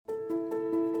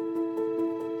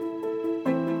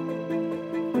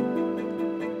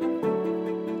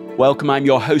Welcome, I'm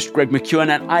your host, Greg McKeown,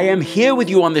 and I am here with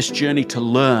you on this journey to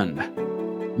learn.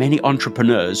 Many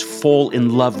entrepreneurs fall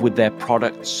in love with their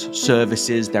products,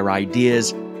 services, their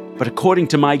ideas, but according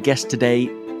to my guest today,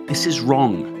 this is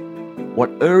wrong.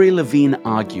 What Uri Levine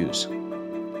argues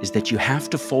is that you have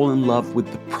to fall in love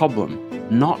with the problem,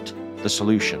 not the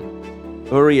solution.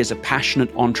 Uri is a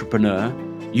passionate entrepreneur.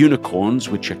 Unicorns,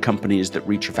 which are companies that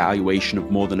reach a valuation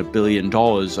of more than $1 billion,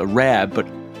 are rare, but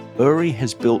Uri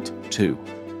has built two.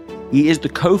 He is the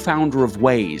co-founder of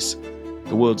Waze,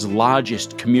 the world's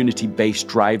largest community-based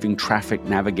driving traffic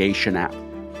navigation app,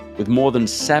 with more than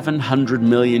 700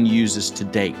 million users to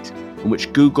date, and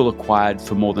which Google acquired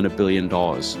for more than $1 billion.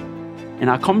 In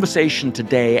our conversation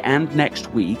today and next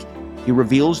week, he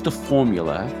reveals the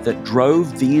formula that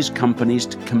drove these companies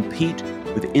to compete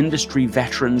with industry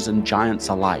veterans and giants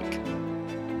alike.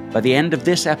 By the end of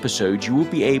this episode, you will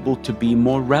be able to be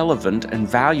more relevant and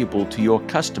valuable to your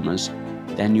customers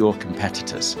than your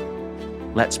competitors.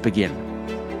 Let's begin.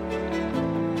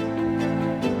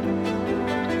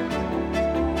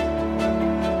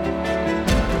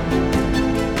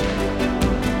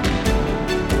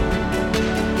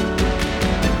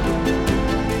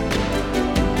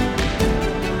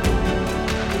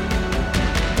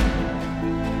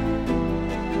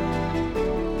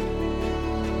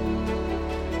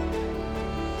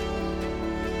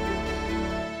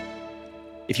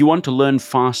 If you want to learn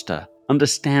faster,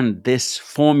 understand this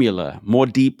formula more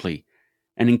deeply,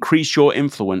 and increase your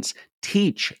influence,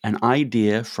 teach an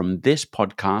idea from this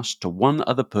podcast to one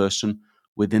other person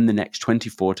within the next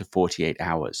 24 to 48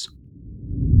 hours.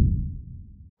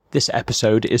 This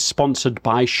episode is sponsored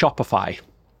by Shopify.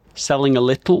 Selling a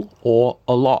little or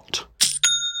a lot.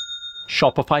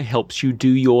 Shopify helps you do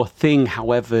your thing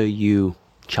however you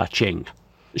cha-ching.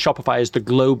 Shopify is the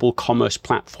global commerce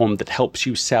platform that helps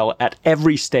you sell at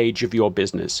every stage of your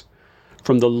business.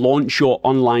 From the launch your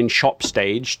online shop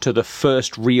stage to the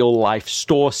first real life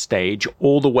store stage,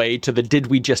 all the way to the did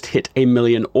we just hit 1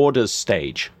 million orders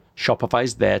stage,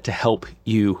 Shopify's there to help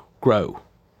you grow.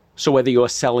 So whether you're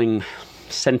selling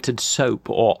scented soap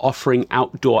or offering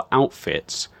outdoor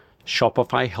outfits,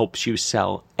 Shopify helps you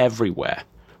sell everywhere.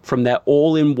 From their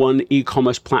all-in-one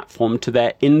e-commerce platform to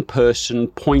their in-person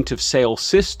point-of-sale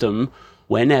system,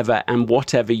 whenever and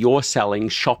whatever you're selling,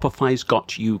 Shopify's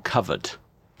got you covered.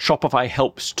 Shopify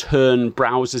helps turn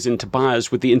browsers into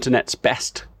buyers with the internet's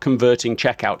best converting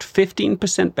checkout,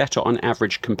 15% better on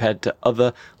average compared to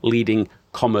other leading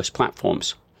commerce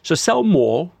platforms. So sell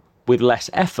more with less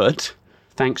effort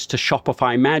thanks to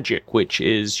Shopify Magic, which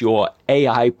is your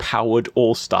AI-powered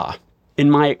all-star. In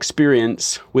my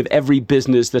experience with every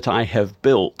business that I have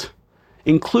built,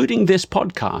 including this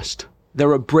podcast, there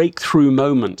are breakthrough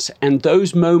moments, and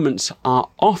those moments are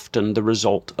often the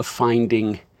result of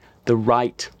finding the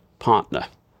right partner.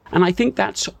 And I think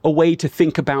that's a way to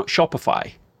think about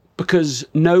Shopify, because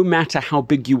no matter how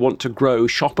big you want to grow,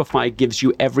 Shopify gives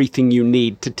you everything you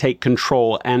need to take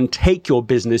control and take your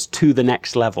business to the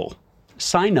next level.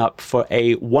 Sign up for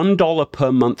a $1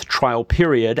 per month trial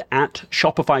period at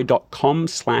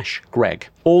shopify.com/Greg,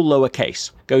 all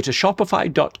lowercase. Go to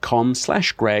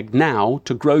shopify.com/Greg now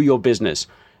to grow your business,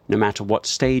 no matter what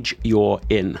stage you're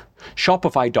in.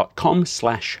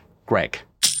 Shopify.com/Greg.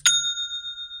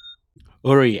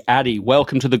 Uri, Adi,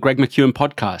 welcome to the Greg McKeown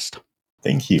podcast.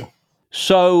 Thank you.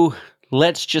 So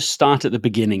let's just start at the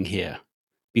beginning here.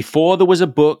 Before there was a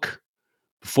book,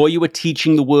 before you were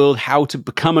teaching the world how to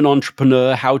become an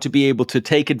entrepreneur, how to be able to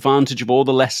take advantage of all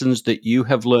the lessons that you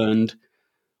have learned,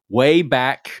 way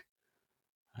back,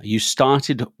 you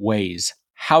started Waze.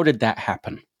 How did that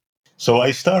happen? So I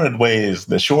started Waze.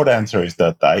 The short answer is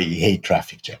that I hate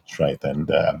traffic jams, right? And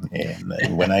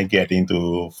when I get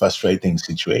into frustrating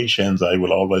situations, I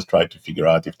will always try to figure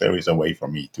out if there is a way for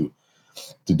me to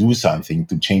do something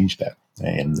to change that.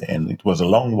 And it was a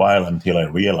long while until I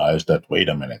realized that, wait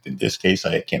a minute, in this case,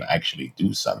 I can actually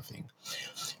do something.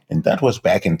 And that was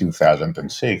back in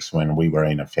 2006 when we were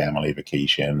in a family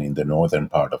vacation in the northern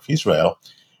part of Israel.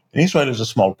 And Israel is a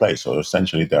small place, so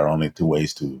essentially there are only two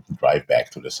ways to drive back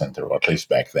to the center, or at least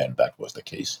back then that was the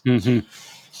case. Mm-hmm.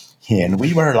 And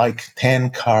we were like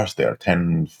 10 cars there,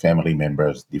 10 family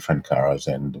members, different cars,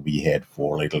 and we had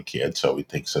 4 little kids, so it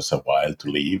takes us a while to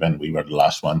leave, and we were the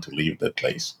last one to leave the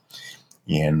place.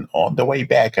 And on the way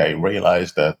back, I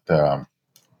realized that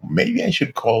maybe I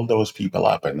should call those people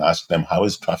up and ask them how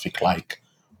is traffic like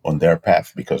on their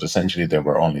path, because essentially there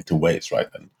were only 2 ways, right?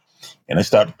 And I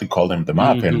started to call them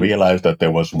up and realized that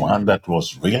there was one that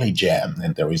was really jammed,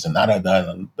 and there is another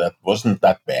that wasn't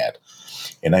that bad.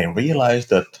 And I realized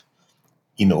that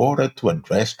in order to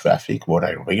address traffic, what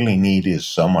I really need is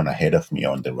someone ahead of me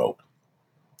on the road.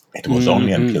 It was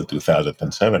only Hmm. until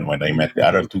 2007 when I met the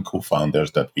other two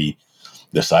co-founders that we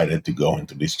decided to go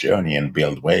into this journey and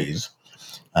build ways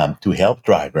to help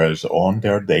drivers on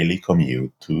their daily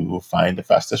commute to find the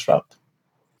fastest route.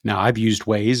 Now, I've used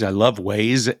Waze. I love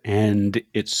Waze, and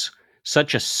it's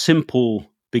such a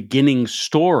simple beginning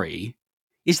story.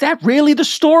 Is that really the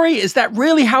story? Is that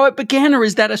really how it began? Or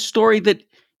is that a story that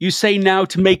you say now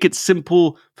to make it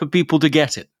simple for people to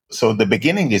get it? So the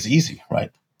beginning is easy,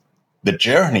 right? The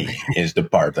journey is the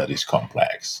part that is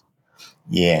complex.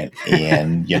 Yeah,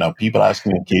 and people ask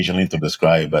me occasionally to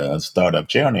describe a startup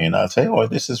journey, and I'll say, "Oh,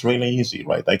 this is really easy,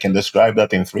 right? I can describe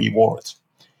that in 3 words.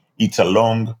 It's a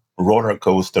long roller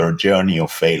coaster journey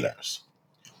of failures.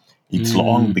 It's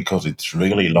long Mm, because it's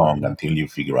really long until you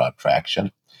figure out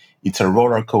traction. It's a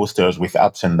roller coaster with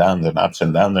ups and downs and ups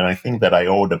and downs. And I think that I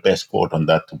owe the best quote on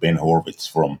that to Ben Horowitz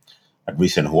from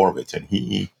Andreessen Horowitz. And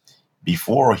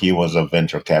before he was a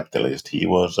venture capitalist, he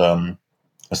was a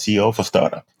CEO of a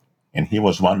startup. And he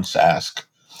was once asked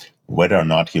whether or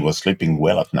not he was sleeping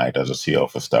well at night as a CEO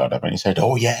of a startup. And he said,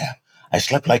 "Oh, yeah, I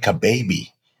slept like a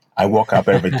baby. I woke up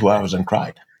every 2 hours and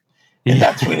cried." And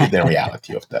that's really the yeah.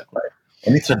 reality of that, right?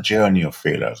 And it's a journey of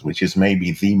failures, which is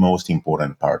maybe the most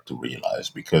important part to realize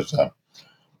because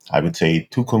I would say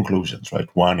two conclusions, right?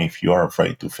 One, if you are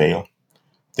afraid to fail,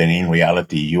 then in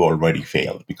reality, you already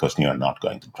failed because you're not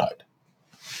going to try it.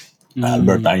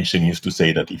 Albert Mm, Einstein used to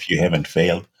say that if you haven't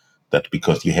failed, that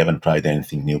because you haven't tried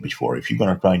anything new before. If you're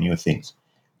going to try new things,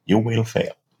 you will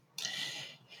fail.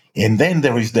 And then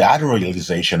there is the other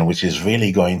realization, which is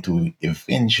really going to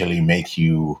eventually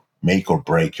make or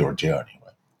break your journey.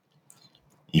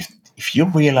 Right? If you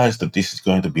realize that this is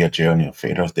going to be a journey of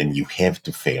failures, then you have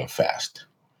to fail fast.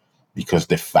 Because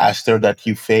the faster that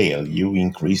you fail, you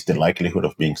increase the likelihood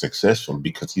of being successful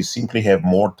because you simply have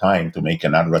more time to make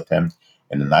another attempt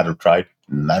and another try,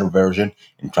 another version,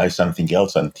 and try something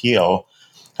else until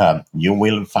you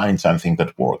will find something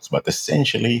that works. But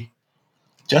essentially,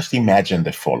 just imagine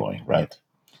the following, right?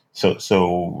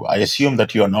 So I assume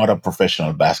that you are not a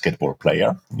professional basketball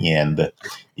player, and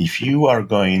if you are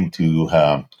going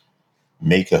to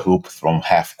make a hoop from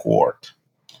half court,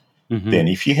 hmm then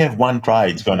if you have one try,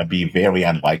 it's going to be very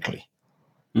unlikely.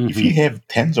 If you hmm have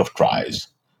tens of tries,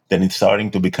 then it's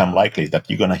starting to become likely that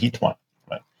you're going to hit one.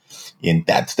 Right? And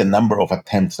that's the number of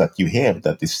attempts that you have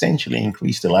that essentially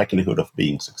increase the likelihood of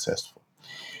being successful.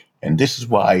 And this is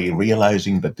why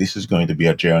realizing that this is going to be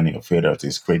a journey of failures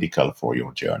is critical for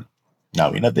your journey.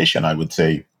 Now, in addition, I would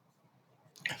say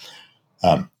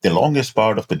the longest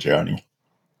part of the journey,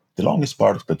 the longest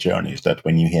part of the journey is that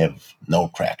when you have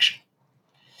no traction.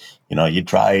 You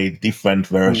try different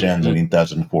versions and hmm it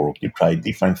doesn't work. You try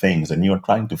different things and you're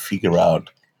trying to figure out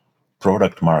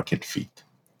product market fit.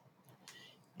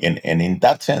 And in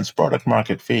that sense, product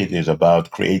market fit is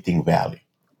about creating value.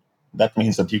 That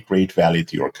means that you create value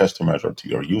to your customers or to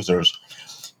your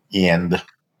users. And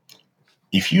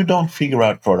if you don't figure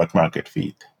out product market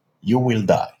fit, you will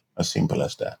die. As simple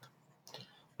as that.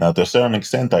 Now, to a certain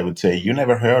extent, I would say you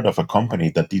never heard of a company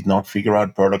that did not figure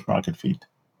out product market fit.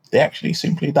 They actually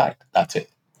simply died. That's it.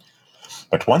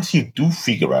 But once you do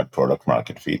figure out product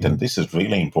market fit, and this is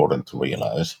really important to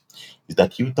realize, is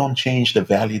that you don't change the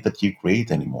value that you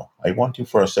create anymore. I want you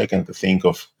for a second to think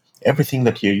of everything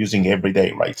that you're using every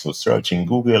day, right? So searching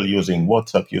Google, using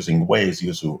WhatsApp, using Waze,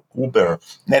 using Uber,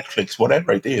 Netflix,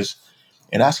 whatever it is,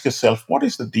 and ask yourself, what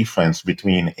is the difference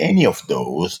between any of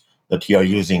those that you are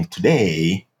using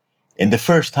today and the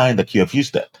first time that you have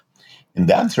used that? And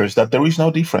the answer is that there is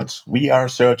no difference. We are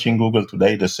searching Google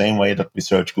today the same way that we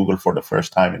search Google for the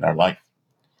first time in our life.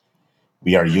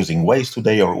 We are using Waze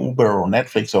today or Uber or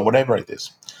Netflix or whatever it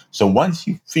is. So once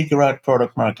you figure out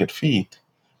product market fit,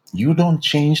 you don't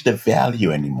change the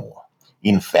value anymore.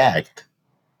 In fact,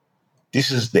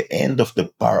 this is the end of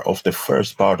the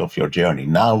first part of your journey.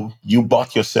 Now you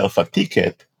bought yourself a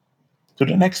ticket to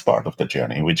the next part of the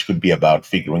journey, which could be about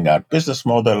figuring out business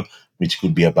model, which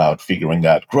could be about figuring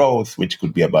out growth, which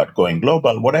could be about going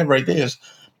global, whatever it is.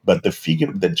 But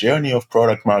the journey of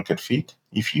product market fit,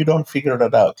 if you don't figure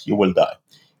that out, you will die.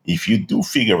 If you do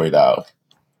figure it out,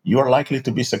 you are likely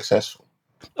to be successful.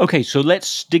 Okay, so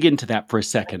let's dig into that for a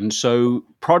second. So,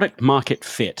 product market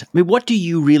fit. I mean, what do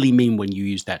you really mean when you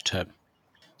use that term?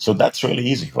 So that's really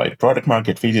easy, right? Product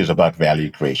market fit is about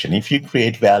value creation. If you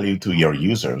create value to your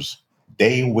users,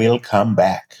 they will come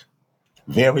back.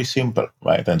 Very simple,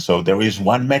 right? And so there is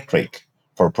one metric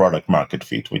for product market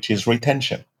fit, which is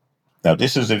retention. Now,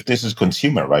 this is if this is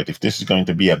consumer, right? If this is going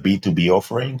to be a B2B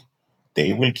offering,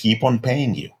 they will keep on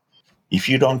paying you. If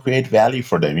you don't create value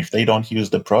for them, if they don't use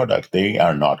the product, they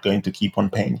are not going to keep on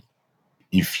paying.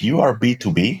 If you are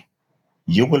B2B,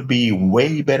 you will be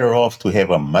way better off to have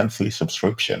a monthly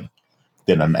subscription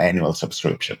than an annual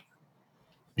subscription.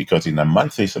 Because in a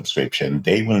monthly subscription,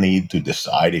 they will need to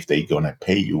decide if they're going to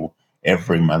pay you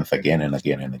every month again and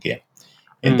again and again.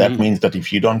 And that Mm. means that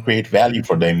if you don't create value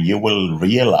for them, you will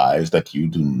realize that you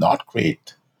do not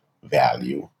create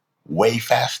value way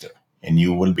faster. And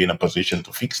you will be in a position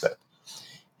to fix that.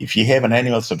 If you have an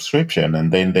annual subscription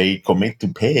and then they commit to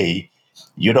pay,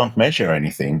 you don't measure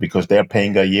anything because they're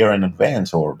paying a year in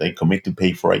advance, or they commit to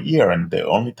pay for a year. And the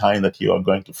only time that you are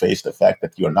going to face the fact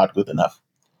that you're not good enough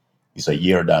is a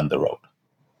year down the road.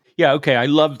 Yeah, okay, I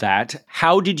love that.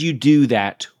 How did you do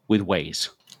that with Waze?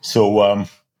 So,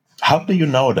 how do you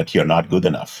know that you're not good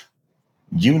enough?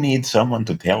 You need someone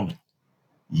to tell you.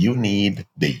 You need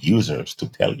the users to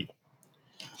tell you.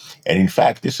 And in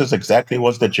fact, this is exactly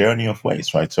what's the journey of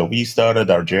Waze, right? So we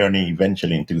started our journey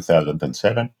eventually in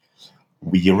 2007.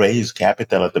 We raised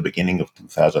capital at the beginning of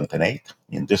 2008,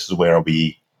 and this is where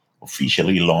we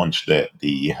officially launched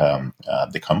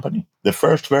the company. The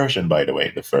first version, by the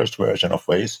way, the first version of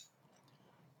Waze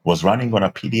was running on a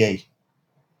PDA.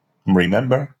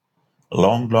 Remember, a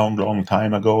long, long, long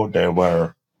time ago, there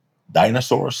were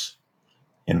dinosaurs,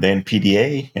 and then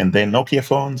PDA, and then Nokia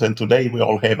phones, and today we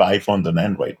all have iPhones and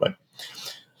Android, right?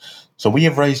 So we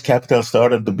have raised capital,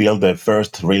 started to build the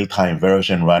first real-time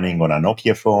version running on a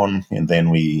Nokia phone, and then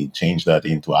we changed that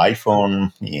into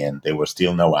iPhone, and there were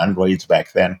still no Androids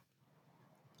back then.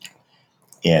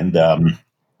 And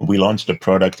we launched the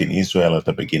product in Israel at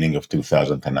the beginning of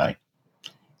 2009.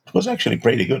 It was actually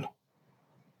pretty good.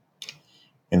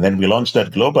 And then we launched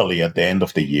that globally at the end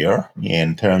of the year,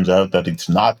 and turns out that it's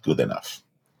not good enough.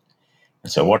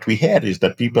 So what we had is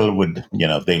that people would,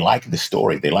 they like the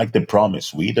story, they like the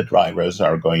promise. We, the drivers,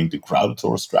 are going to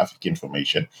crowdsource traffic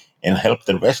information and help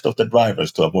the rest of the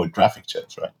drivers to avoid traffic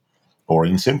jams, right? Or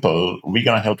in simple, we're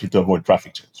going to help you to avoid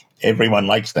traffic jams. Everyone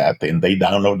likes that, and they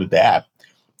downloaded the app,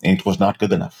 and it was not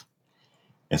good enough.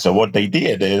 And so what they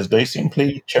did is they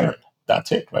simply churned.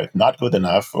 That's it, right? Not good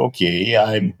enough. Okay,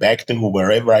 I'm back to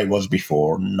wherever I was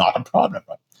before. Not a problem.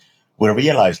 Right? We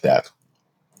realized that.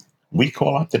 We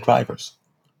call up the drivers.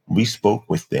 We spoke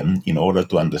with them in order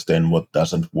to understand what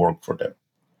doesn't work for them.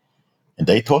 And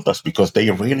they told us because they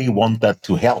really want that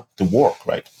to help, to work,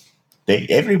 right?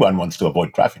 Everyone wants to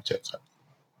avoid traffic jams.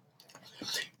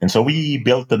 And so we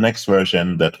built the next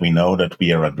version that we know that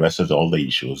we are addresses all the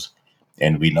issues,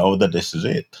 and we know that this is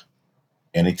it.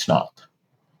 And it's not.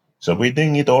 So we're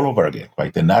doing it all over again,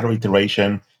 right? Another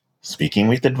iteration, speaking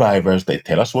with the drivers, they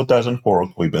tell us what doesn't work.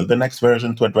 We build the next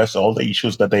version to address all the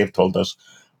issues that they have told us.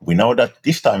 We know that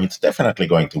this time it's definitely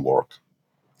going to work,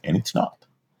 and it's not.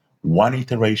 One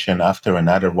iteration after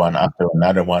another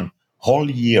one, whole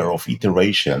year of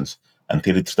iterations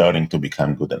until it's starting to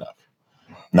become good enough.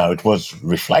 Now, it was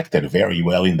reflected very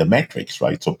well in the metrics,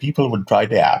 right? So people would try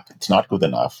the app, it's not good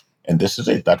enough. And this is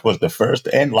it. That was the first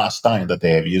and last time that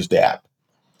they have used the app.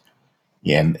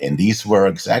 And these were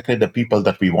exactly the people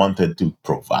that we wanted to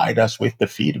provide us with the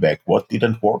feedback, what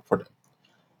didn't work for them.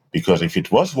 Because if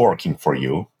it was working for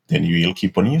you, then you will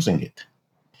keep on using it.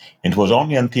 It was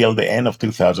only until the end of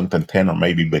 2010 or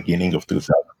maybe beginning of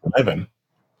 2011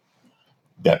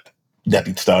 that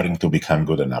it's starting to become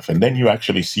good enough. And then you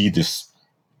actually see this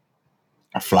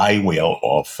flywheel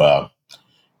of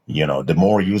the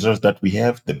more users that we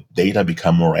have, the data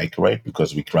become more accurate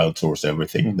because we crowdsource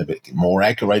everything. The more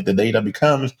accurate the data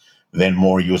becomes, then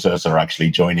more users are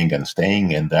actually joining and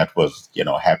staying. And that was,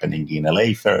 happening in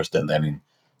LA first, and then in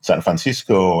San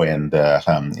Francisco, and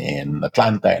in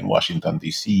Atlanta, and Washington,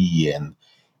 D.C., and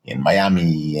in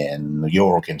Miami, and New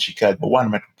York, and Chicago,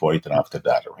 one metropolitan after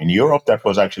that. In Europe, that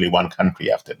was actually one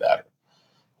country after that.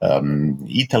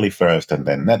 Italy first, and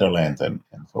then Netherlands, and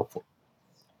so forth.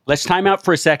 Let's time out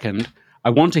for a second. I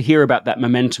want to hear about that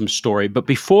momentum story. But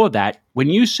before that, when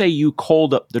you say you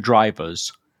called up the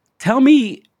drivers, tell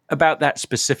me about that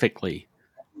specifically.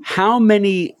 How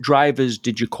many drivers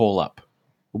did you call up?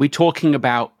 Are we talking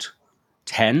about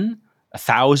 10,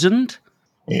 1,000?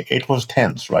 It was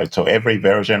tense, right? So every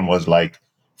version was like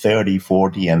 30,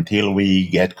 40 until we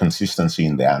get consistency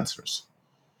in the answers.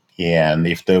 And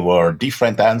if there were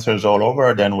different answers all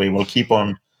over, then we will keep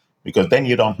on, because then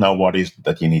you don't know what is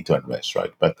that you need to address,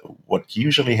 right? But what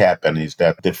usually happens is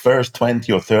that the first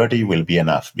 20 or 30 will be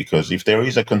enough, because if there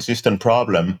is a consistent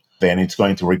problem, then it's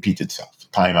going to repeat itself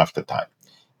time after time.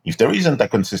 If there isn't a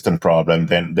consistent problem,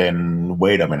 then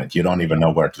wait a minute, you don't even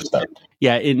know where to start.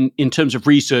 Yeah, in terms of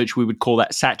research, we would call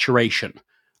that saturation,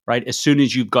 right? As soon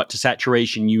as you've got to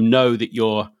saturation, you know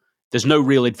that there's no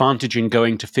real advantage in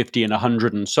going to 50 and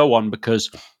 100 and so on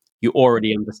because you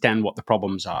already understand what the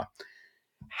problems are.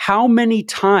 How many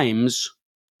times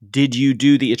did you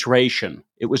do the iteration?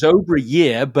 It was over a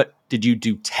year, but did you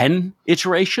do 10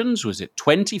 iterations? Was it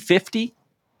 20, 50?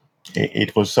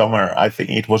 It was somewhere, I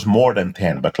think it was more than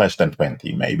 10, but less than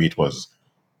 20. Maybe it was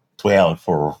 12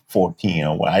 or 14,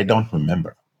 or I don't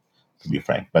remember, to be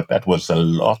frank, but that was a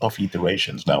lot of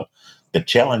iterations. Now, the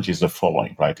challenge is the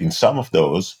following, right? In some of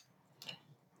those,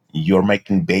 you're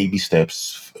making baby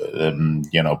steps,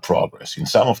 progress. In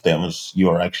some of them,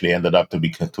 you're actually ended up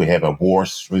to have a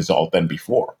worse result than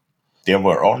before. There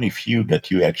were only few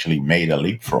that you actually made a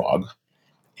leapfrog,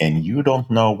 and you don't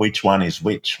know which one is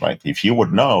which, right? If you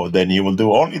would know, then you will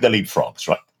do only the leapfrogs,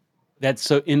 right? That's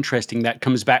so interesting. That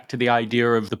comes back to the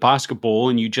idea of the basketball,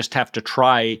 and you just have to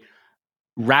try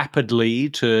rapidly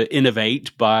to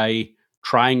innovate by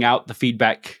trying out the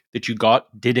feedback that you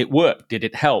got. Did it work? Did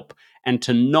it help? And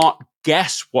to not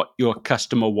guess what your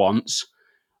customer wants,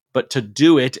 but to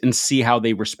do it and see how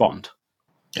they respond.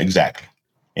 Exactly.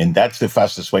 And that's the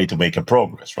fastest way to make a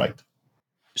progress, right?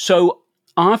 So,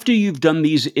 after you've done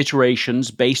these iterations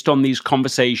based on these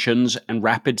conversations and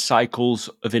rapid cycles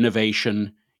of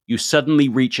innovation, you suddenly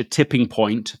reach a tipping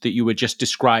point that you were just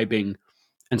describing,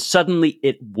 and suddenly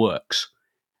it works.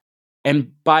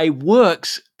 And by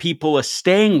works, people are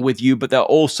staying with you, but they're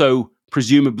also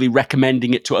presumably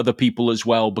recommending it to other people as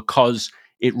well because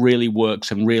it really works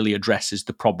and really addresses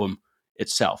the problem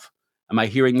itself. Am I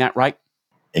hearing that right?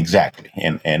 Exactly.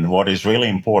 And what is really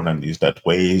important is that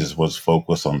Waze was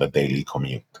focused on the daily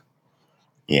commute.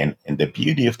 And the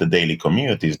beauty of the daily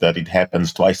commute is that it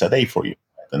happens twice a day for you.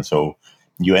 And so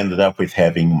you ended up with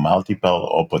having multiple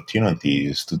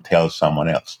opportunities to tell someone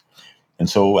else. And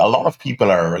so a lot of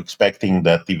people are expecting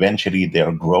that eventually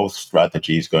their growth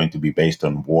strategy is going to be based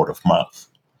on word of mouth.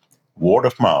 Word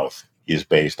of mouth is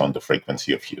based on the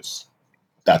frequency of use.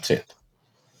 That's it.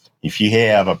 If you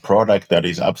have a product that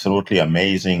is absolutely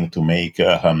amazing to make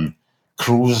a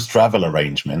cruise travel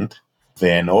arrangement,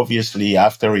 then obviously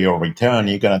after your return,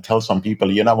 you're going to tell some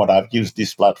people, you know what, I've used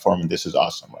this platform and this is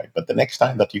awesome, right? But the next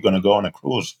time that you're going to go on a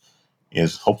cruise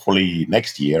is hopefully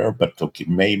next year, but okay,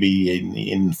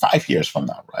 maybe in 5 years from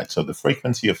now, right? So the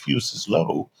frequency of use is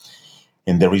low.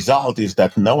 And the result is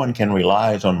that no one can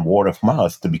rely on word of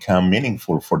mouth to become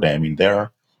meaningful for them in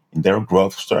their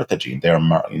growth strategy,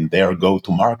 in their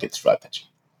go-to market strategy.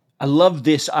 I love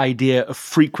this idea of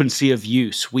frequency of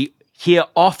use. We hear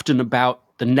often about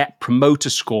the net promoter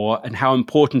score and how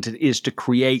important it is to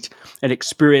create an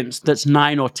experience that's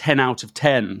 9 or 10 out of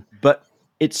 10. But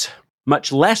it's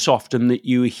much less often that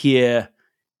you hear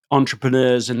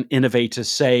entrepreneurs and innovators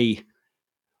say,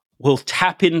 we'll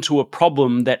tap into a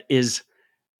problem that is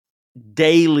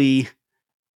daily,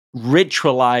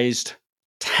 ritualized,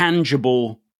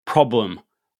 tangible problem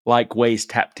like Waze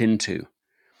tapped into.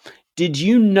 Did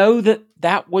you know that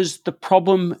that was the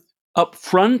problem up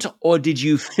front, or did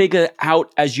you figure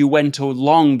out as you went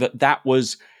along that that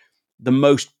was the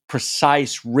most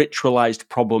precise, ritualized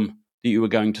problem that you were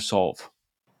going to solve?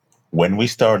 When we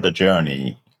start the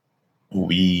journey,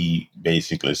 we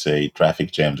basically say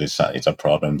traffic jams is a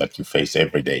problem that you face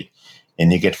every day,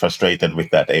 and you get frustrated with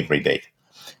that every day.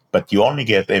 But you only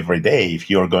get every day if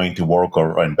you're going to work or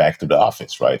run back to the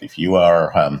office, right? If you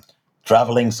are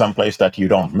traveling someplace that you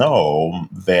don't know,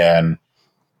 then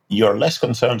you're less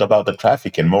concerned about the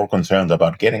traffic and more concerned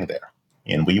about getting there.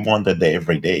 And we wanted the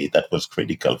everyday that was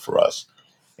critical for us.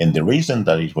 And the reason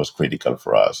that it was critical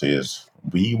for us is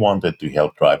we wanted to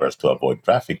help drivers to avoid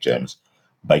traffic jams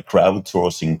by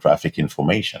crowdsourcing traffic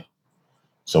information.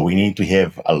 So we need to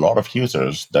have a lot of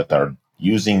users that are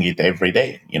using it every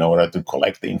day in order to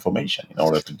collect the information, in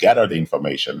order to gather the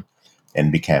information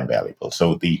and become valuable.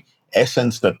 So the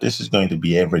essence that this is going to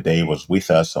be every day was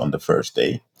with us on the first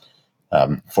day.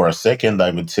 For a second,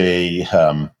 I would say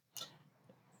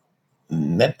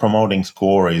net promoting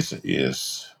score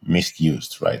is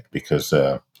misused, right? Because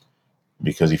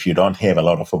if you don't have a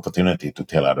lot of opportunity to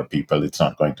tell other people, it's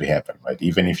not going to happen, right?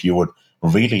 Even if you would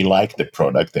really like the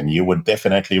product and you would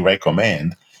definitely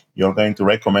recommend, you're going to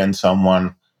recommend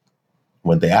someone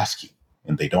when they ask you,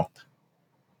 and they don't.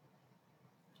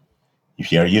 If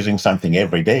you're using something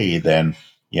every day, then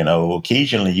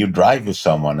occasionally you drive with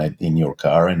someone in your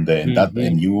car, and then Mm-hmm.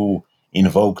 and you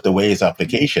invoke the Waze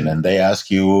application, and they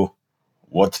ask you,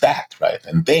 "What's that?" Right,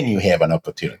 and then you have an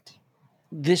opportunity.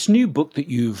 This new book that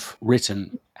you've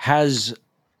written has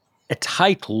a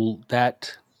title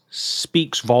that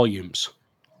speaks volumes.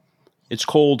 It's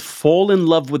called Fall in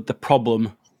Love with the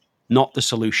Problem, Not the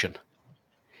Solution.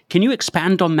 Can you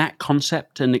expand on that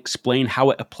concept and explain how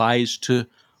it applies to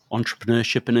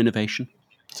entrepreneurship and innovation?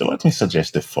 So let me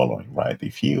suggest the following, right?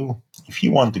 If you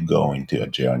want to go into a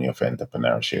journey of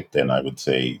entrepreneurship, then I would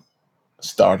say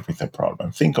Start with a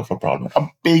problem. Think of a problem, a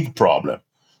big problem,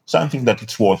 something that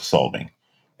it's worth solving.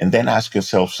 And then ask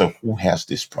yourself, so who has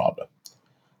this problem?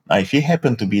 Now, if you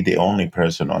happen to be the only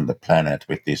person on the planet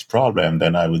with this problem,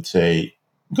 then I would say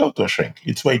go to a shrink.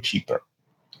 It's way cheaper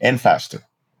and faster.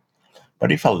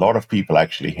 But if a lot of people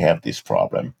actually have this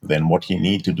problem, then what you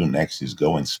need to do next is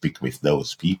go and speak with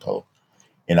those people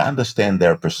and understand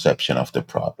their perception of the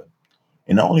problem.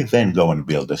 And only then go and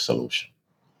build a solution.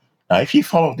 Now, if you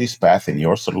follow this path and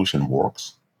your solution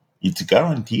works, it's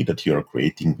guaranteed that you're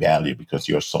creating value because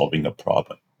you're solving a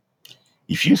problem.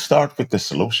 If you start with the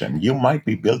solution, you might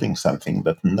be building something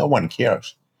that no one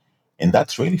cares. And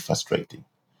that's really frustrating.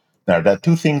 Now, there are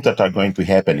two things that are going to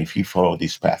happen if you follow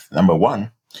this path. Number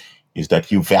one is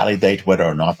that you validate whether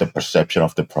or not the perception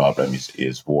of the problem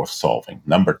is worth solving.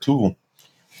 Number two,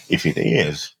 if it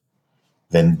is,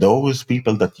 then those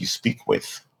people that you speak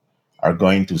with are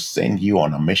going to send you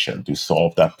on a mission to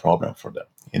solve that problem for them.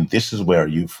 And this is where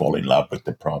you fall in love with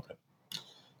the problem.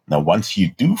 Now, once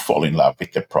you do fall in love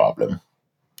with the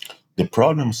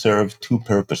problem serves two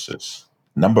purposes.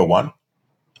 Number one,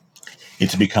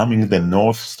 it's becoming the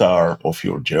North Star of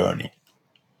your journey.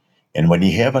 And when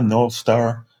you have a North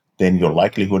Star, then your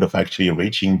likelihood of actually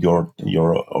reaching your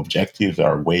objectives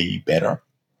are way better.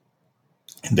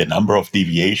 And the number of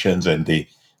deviations and the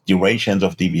durations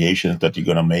of deviations that you're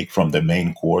going to make from the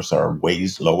main course are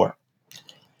ways lower.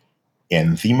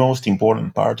 And the most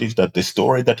important part is that the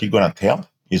story that you're going to tell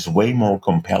is way more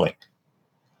compelling.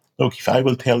 Look, if I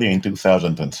will tell you in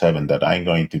 2007 that I'm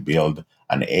going to build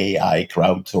an AI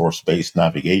crowdsource-based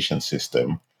navigation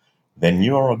system, then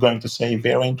you're going to say,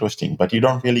 very interesting, but you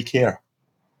don't really care.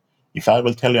 If I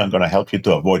will tell you I'm going to help you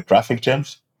to avoid traffic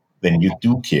jams, then you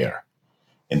do care.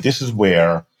 And this is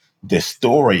where the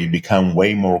story becomes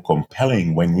way more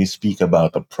compelling when you speak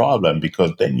about a problem,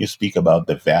 because then you speak about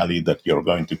the value that you're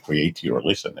going to create to your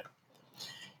listener.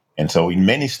 And so in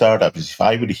many startups, if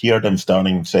I would hear them if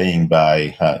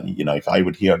I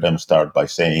would hear them start by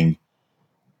saying,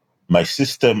 my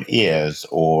system is,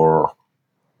 or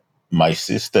my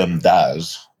system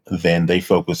does, then they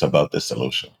focus about the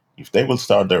solution. If they will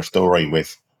start their story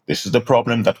with, this is the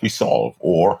problem that we solve,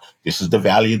 or this is the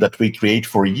value that we create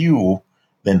for you,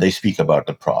 then they speak about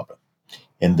the problem.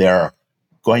 And they're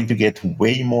going to get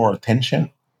way more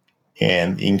attention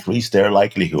and increase their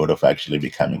likelihood of actually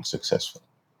becoming successful.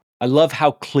 I love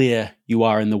how clear you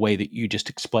are in the way that you just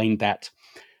explained that.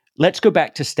 Let's go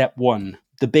back to step one,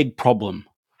 the big problem.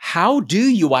 How do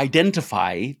you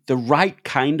identify the right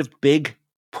kind of big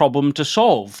problem to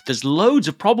solve? There's loads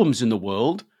of problems in the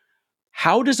world.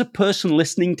 How does a person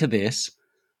listening to this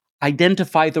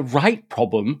identify the right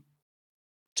problem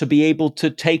to be able to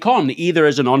take on, either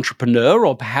as an entrepreneur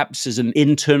or perhaps as an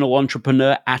internal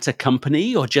entrepreneur at a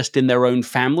company or just in their own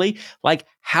family? Like,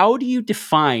 how do you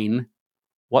define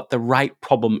what the right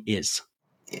problem is?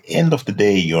 End of the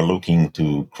day, you're looking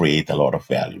to create a lot of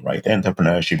value, right?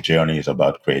 Entrepreneurship journey is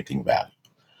about creating value.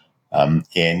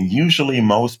 And usually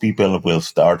most people will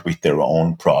start with their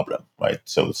own problem, right?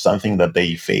 So it's something that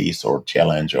they face or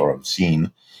challenge or have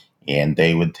seen, and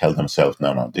they would tell themselves,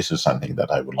 no, this is something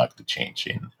that I would like to change.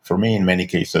 And for me, in many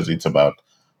cases, it's about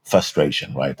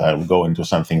frustration, right? I'll go into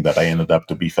something that I ended up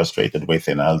to be frustrated with,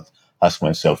 and I'll ask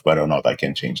myself whether or not I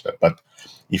can change that. But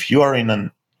if you are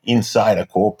inside a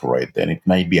corporate, then it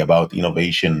may be about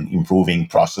innovation, improving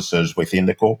processes within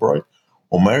the corporate,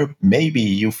 or maybe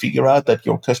you figure out that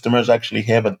your customers actually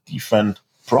have a different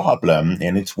problem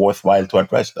and it's worthwhile to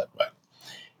address that, right?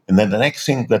 And then the next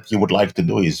thing that you would like to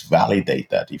do is validate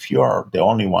that. If you are the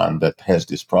only one that has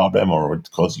this problem, or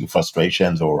it causes you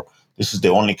frustrations, or this is the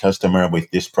only customer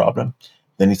with this problem,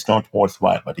 then it's not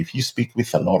worthwhile. But if you speak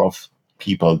with a lot of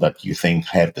people that you think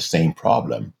have the same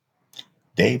problem,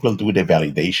 they will do the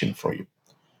validation for you.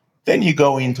 Then you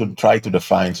go into try to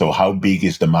define, so how big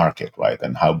is the market, right?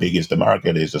 And how big is the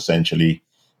market is essentially,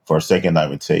 for a second, I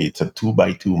would say it's a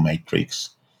 2x2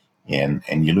 matrix. And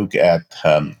you look at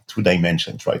two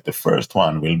dimensions, right? The first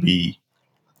one will be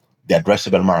the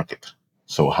addressable market.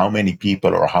 So how many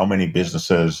people or how many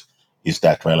businesses is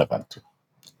that relevant to?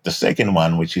 The second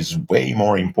one, which is way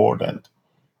more important,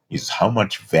 is how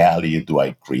much value do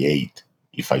I create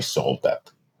if I solve that?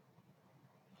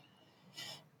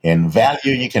 And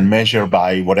value you can measure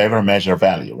by whatever measure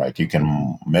value, right? You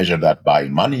can measure that by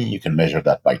money, you can measure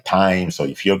that by time. So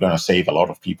if you're going to save a lot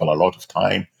of people a lot of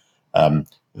time,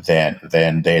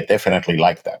 then they definitely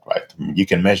like that, right? You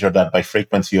can measure that by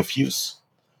frequency of use,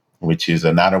 which is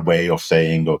another way of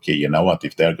saying, okay, you know what?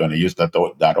 If they're going to use that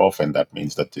often, that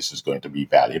means that this is going to be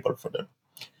valuable for them.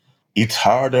 It's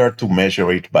harder to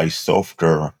measure it by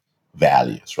software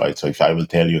values, right? So if I will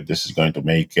tell you this is going to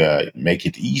make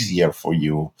it easier for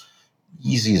you,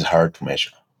 easy is hard to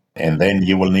measure. And then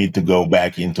you will need to go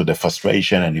back into the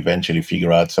frustration and eventually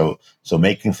figure out, so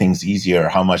making things easier,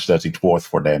 how much does it worth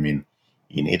for them in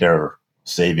either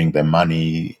saving them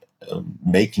money,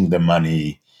 making them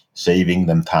money, saving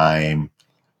them time.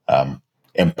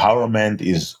 Empowerment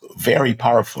is very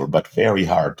powerful but very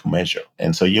hard to measure,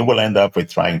 and so you will end up with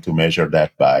trying to measure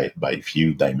that by a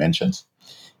few dimensions,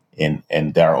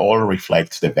 and they all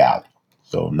reflects the value.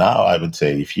 So now I would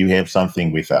say if you have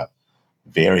something with a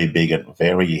very big and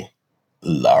very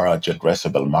large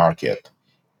addressable market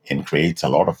and creates a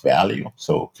lot of value,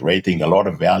 so creating a lot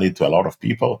of value to a lot of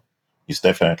people is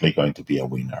definitely going to be a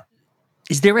winner.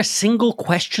 Is there a single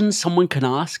question someone can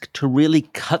ask to really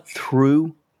cut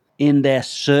through in their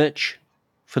search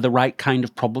for the right kind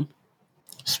of problem?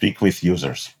 Speak with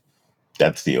users.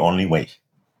 That's the only way.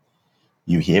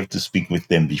 You have to speak with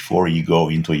them before you go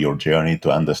into your journey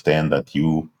to understand that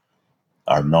you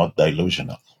are not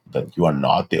delusional, that you are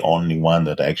not the only one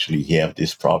that actually have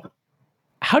this problem.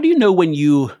 How do you know when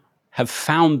you have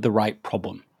found the right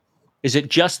problem? Is it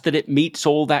just that it meets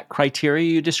all that criteria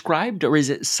you described, or is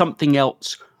it something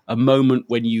else, a moment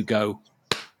when you go,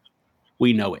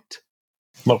 we know it?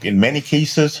 Look, in many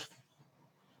cases,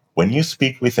 when you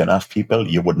speak with enough people,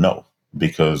 you would know,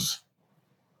 because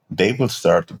they will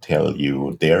start to tell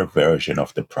you their version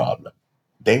of the problem.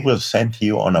 They will send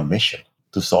you on a mission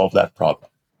to solve that problem.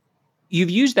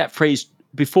 You've used that phrase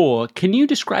before. Can you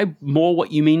describe more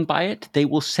what you mean by it? They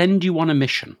will send you on a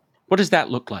mission. What does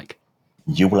that look like?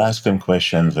 You will ask them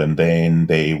questions, and then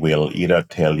they will either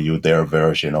tell you their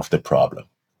version of the problem.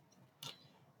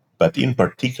 But in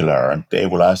particular, they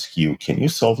will ask you, can you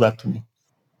solve that to me?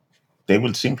 They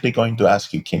will simply going to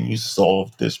ask you, can you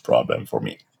solve this problem for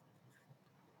me?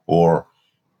 Or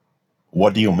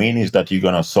what do you mean is that you're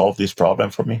going to solve this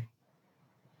problem for me?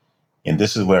 And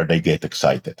this is where they get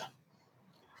excited.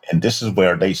 And this is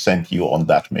where they send you on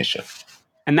that mission.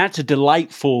 And that's a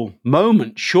delightful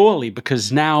moment, surely,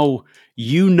 because now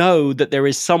you know that there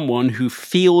is someone who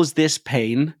feels this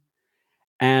pain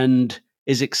and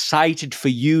is excited for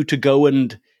you to go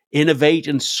and innovate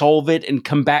and solve it and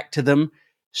come back to them.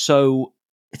 So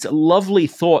it's a lovely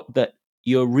thought that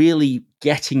you're really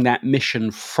getting that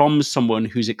mission from someone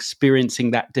who's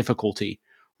experiencing that difficulty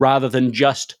rather than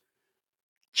just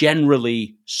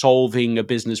generally solving a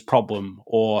business problem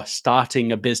or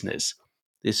starting a business.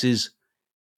 This is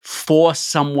for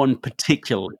someone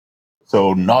particularly.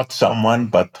 So not someone,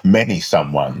 but many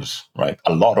someones, right?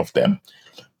 A lot of them.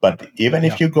 But even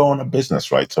Yeah. if you go on a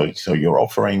business, right? So your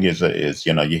offering is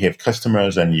you have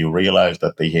customers and you realize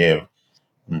that they have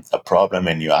a problem,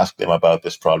 and you ask them about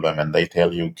this problem, and they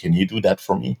tell you, "Can you do that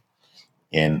for me?"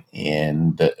 And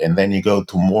then you go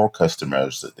to more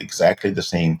customers, exactly the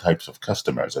same types of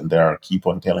customers, and they are keep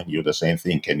on telling you the same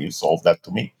thing. Can you solve that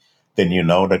to me? Then you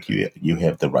know that you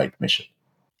have the right mission.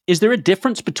 Is there a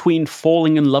difference between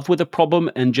falling in love with a problem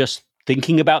and just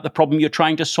thinking about the problem you're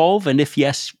trying to solve? And if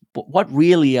yes, what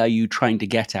really are you trying to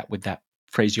get at with that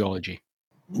phraseology?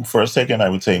 For a second, I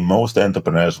would say most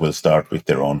entrepreneurs will start with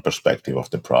their own perspective of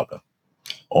the problem.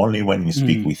 Only when you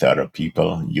speak with other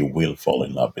people, you will fall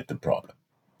in love with the problem.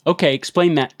 Okay,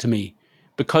 explain that to me.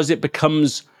 Because it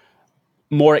becomes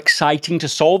more exciting to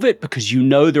solve it because you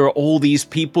know there are all these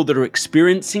people that are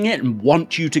experiencing it and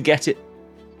want you to get it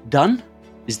done?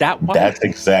 Is that why? That's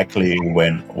exactly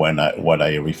what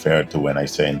I refer to when I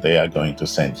say they are going to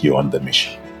send you on the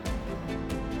mission.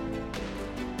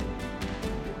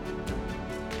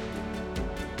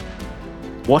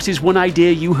 What is one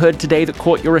idea you heard today that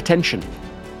caught your attention?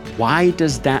 Why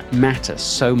does that matter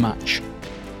so much?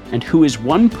 And who is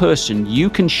one person you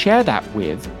can share that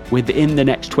with within the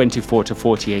next 24 to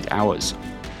 48 hours?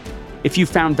 If you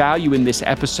found value in this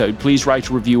episode, please write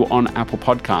a review on Apple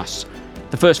Podcasts.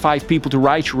 The first 5 people to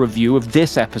write a review of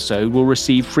this episode will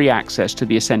receive free access to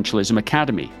the Essentialism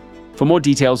Academy. For more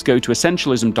details, go to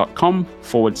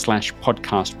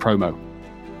essentialism.com/podcast promo.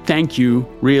 Thank you,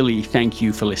 really thank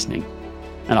you for listening,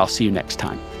 and I'll see you next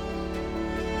time.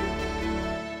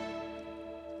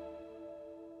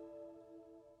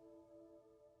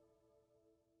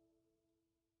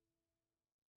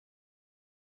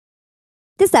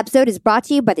 This episode is brought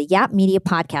to you by the Yap Media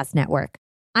Podcast Network.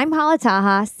 I'm Hala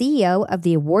Taha, CEO of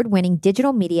the award-winning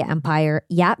digital media empire,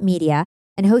 Yap Media,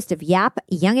 and host of Yap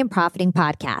Young and Profiting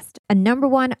Podcast, a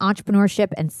 #1 entrepreneurship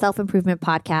and self-improvement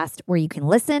podcast where you can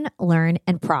listen, learn,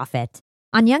 and profit.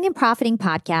 On Young and Profiting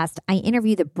Podcast, I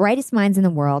interview the brightest minds in the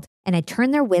world, and I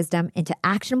turn their wisdom into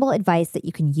actionable advice that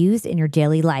you can use in your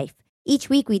daily life. Each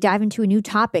week, we dive into a new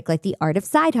topic like the art of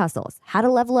side hustles, how to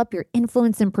level up your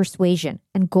influence and persuasion,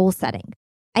 and goal setting.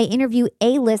 I interview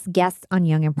A-list guests on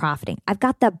Young and Profiting. I've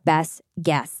got the best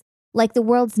guests, like the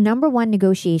world's #1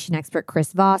 negotiation expert,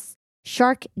 Chris Voss,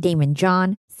 Shark Damon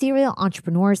John, serial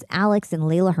entrepreneurs Alex and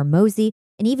Layla Hermosi,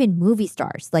 and even movie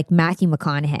stars like Matthew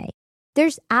McConaughey.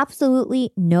 There's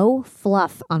absolutely no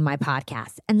fluff on my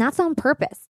podcast, and that's on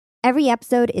purpose. Every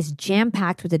episode is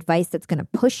jam-packed with advice that's going to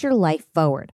push your life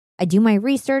forward. I do my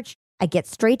research, I get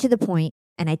straight to the point,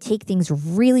 and I take things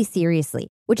really seriously,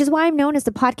 which is why I'm known as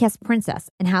the podcast princess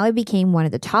and how I became one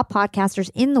of the top podcasters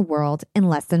in the world in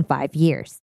less than 5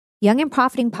 years. Young and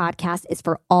Profiting Podcast is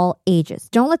for all ages.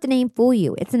 Don't let the name fool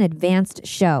you. It's an advanced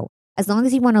show. As long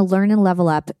as you want to learn and level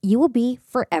up, you will be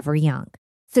forever young.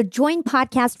 So join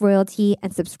Podcast Royalty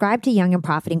and subscribe to Young and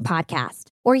Profiting Podcast,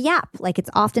 or YAP, like it's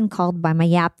often called by my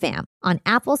YAP fam, on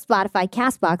Apple, Spotify,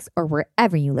 CastBox, or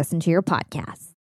wherever you listen to your podcasts.